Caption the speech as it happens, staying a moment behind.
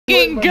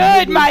fucking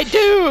good, my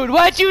dude.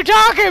 What you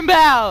talking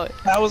about?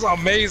 That was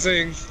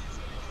amazing.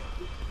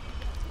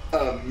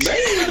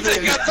 Amazing.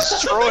 They got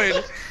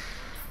destroyed.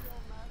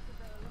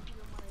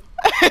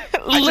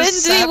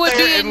 Lindsay would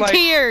be in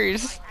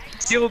tears.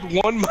 Killed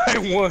one by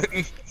one.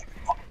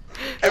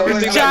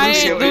 Everything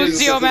Giant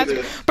Lucio mask.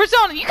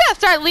 Persona, you gotta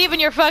start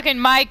leaving your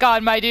fucking mic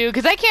on, my dude,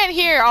 because I can't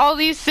hear all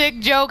these sick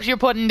jokes you're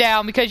putting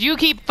down because you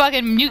keep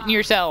fucking muting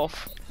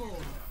yourself.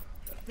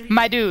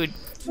 My dude.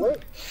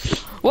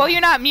 Well,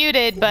 you're not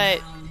muted,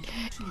 but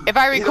if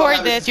I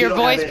record this, your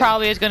voice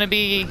probably is gonna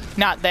be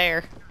not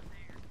there.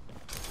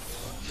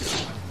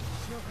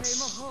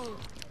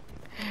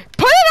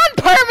 Put it on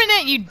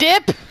permanent, you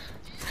dip!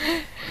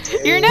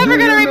 You're never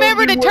gonna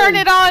remember to turn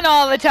it on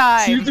all the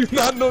time! You do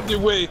not know the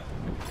way.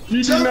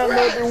 You do not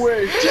know the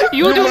way.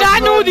 You do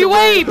not know the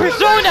way,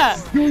 Persona!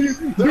 Do you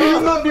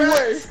know the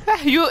way?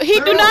 He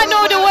do not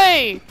know the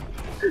way!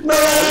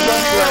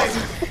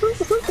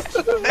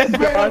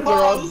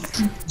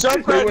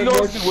 Junkrat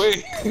knows the way.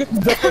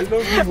 Junkrat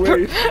knows the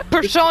way.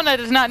 Persona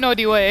does not know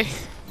the way.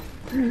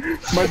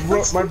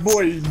 My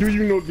boy, do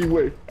you know the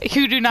way?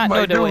 You do not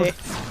know the way.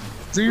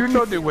 Do you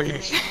know the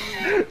way?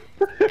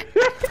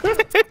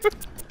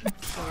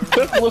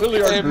 That's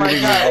literally our my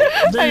God.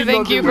 I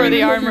thank you for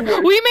the armor.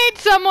 We made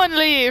someone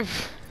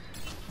leave.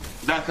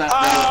 That's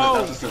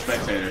just a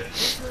spectator.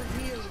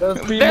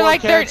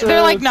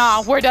 They're like,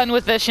 nah, we're done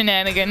with the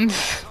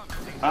shenanigans.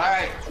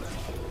 Alright.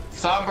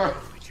 Somber.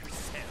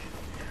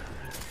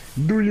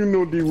 Do you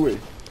know the way?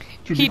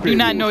 He do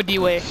not know the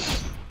way.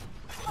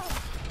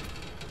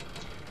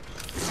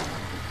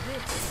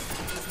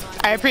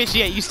 I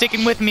appreciate you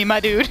sticking with me,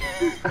 my dude.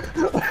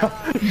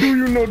 Do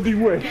you know the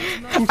way?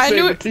 I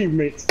knew the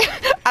teammates.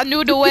 I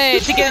knew the way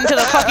to get into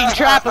the fucking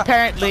trap,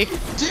 apparently.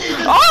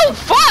 Oh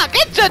fuck!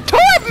 It's a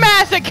Torb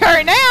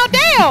massacre now.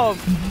 Damn!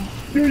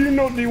 Do you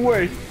know the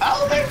way?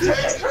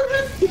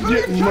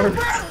 Get murdered.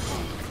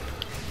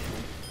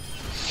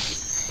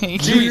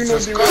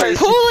 Jesus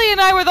Christ. Pooley and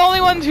I were the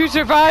only ones who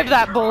survived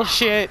that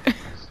bullshit.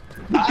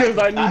 Because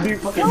I knew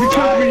because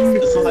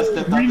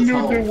we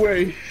knew the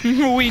way.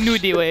 We knew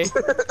the way.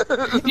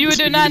 You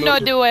do not know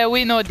the way,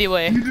 we know the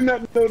way. You do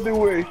not know the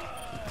way.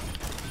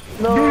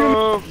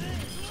 No.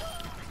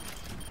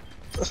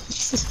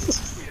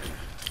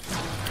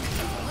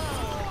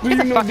 Get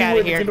the fuck out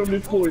of here. Get on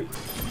this point?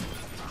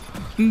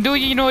 Do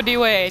you know the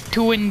way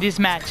to win this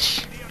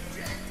match?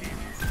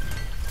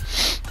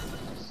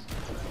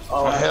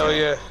 Oh hell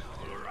yeah.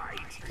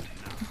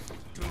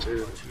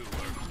 Dude.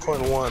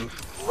 Point one.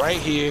 Right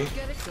here.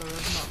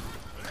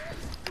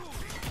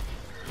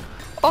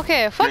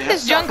 Okay, fuck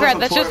this Junkrat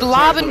that's just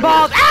lobbing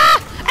balls. Ah!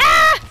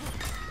 Ah!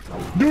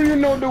 Do you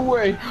know the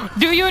way?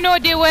 Do you know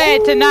the way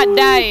to not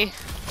die?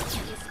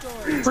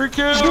 Free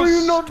kills. Do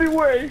you know the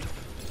way?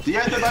 The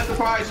answer might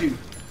surprise you.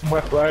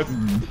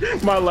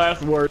 My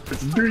last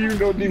words. Do you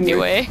know the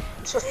way?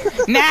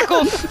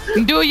 Knuckles,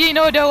 do you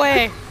know the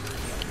way?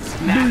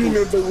 Do you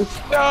know the way?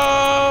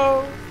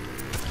 No.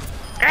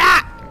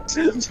 Ah!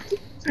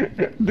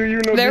 Do you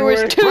know there the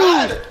was way? two.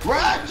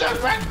 Run,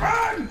 Junkrat,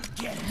 run!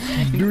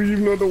 Do you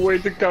know the way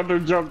to counter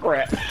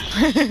Junkrat?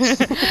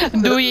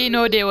 Do you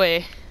know the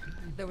way?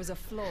 There was a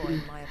flaw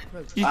in my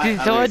approach. You can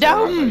throw it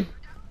down.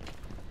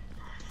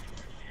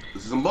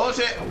 This is some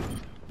bullshit.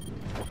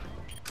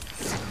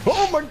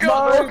 Oh my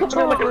God! They're coming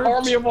in like an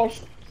army of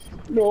us.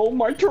 No,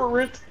 my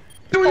turret.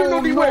 Do you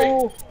know the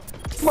way?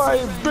 My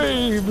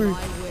baby.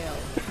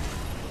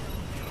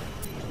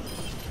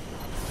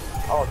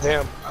 Oh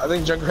damn! I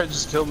think Junkrat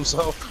just killed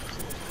himself.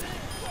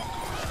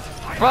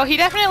 Well, he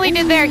definitely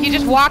did there. He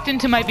just walked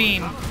into my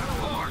beam.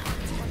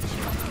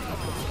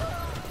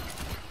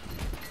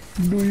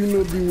 Do you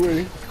know the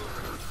way?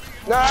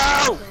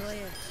 No!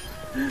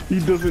 He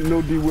doesn't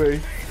know the way.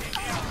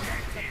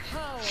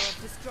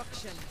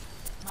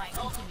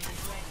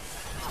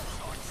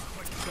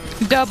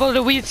 Double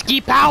the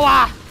whiskey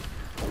power.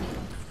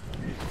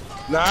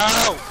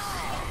 No!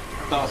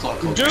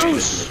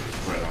 Deuce!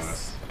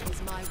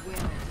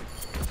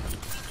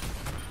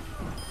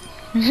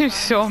 There's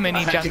so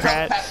many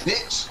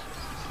Junkrats.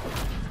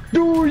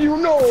 Do you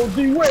know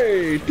the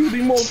way to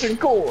the molten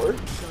core?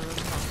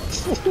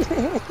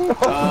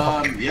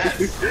 Yes.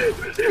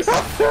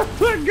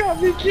 That got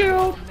me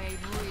killed.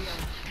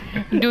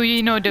 Do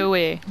you know the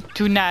way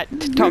to not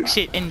talk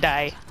shit and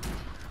die?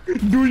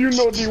 Do you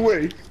know the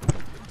way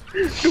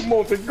to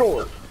molten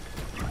core?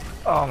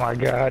 Oh my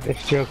God,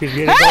 this joke is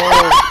getting old.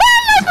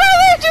 My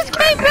brother just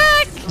came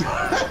back!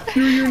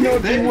 Do you know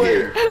the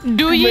way?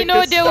 Do you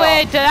know the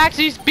way to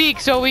actually speak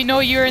so we know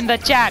you're in the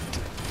chat?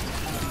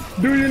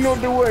 Do you know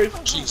the way?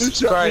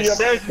 Jesus Christ.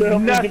 There's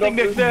nothing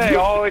to say.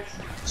 Oh, it's...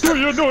 Do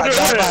you know I the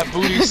got way? my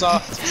booty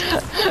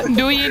soft.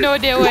 Do you know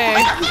the way?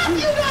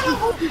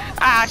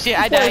 Ah shit,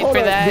 I died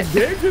for that.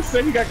 Did Dave just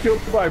say he got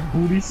killed by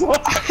booty saw? I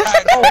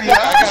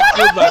got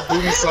killed by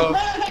booty soft.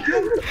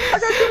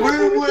 We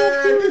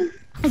win!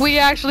 We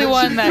actually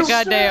won that,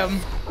 goddamn.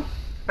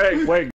 Hey, wait.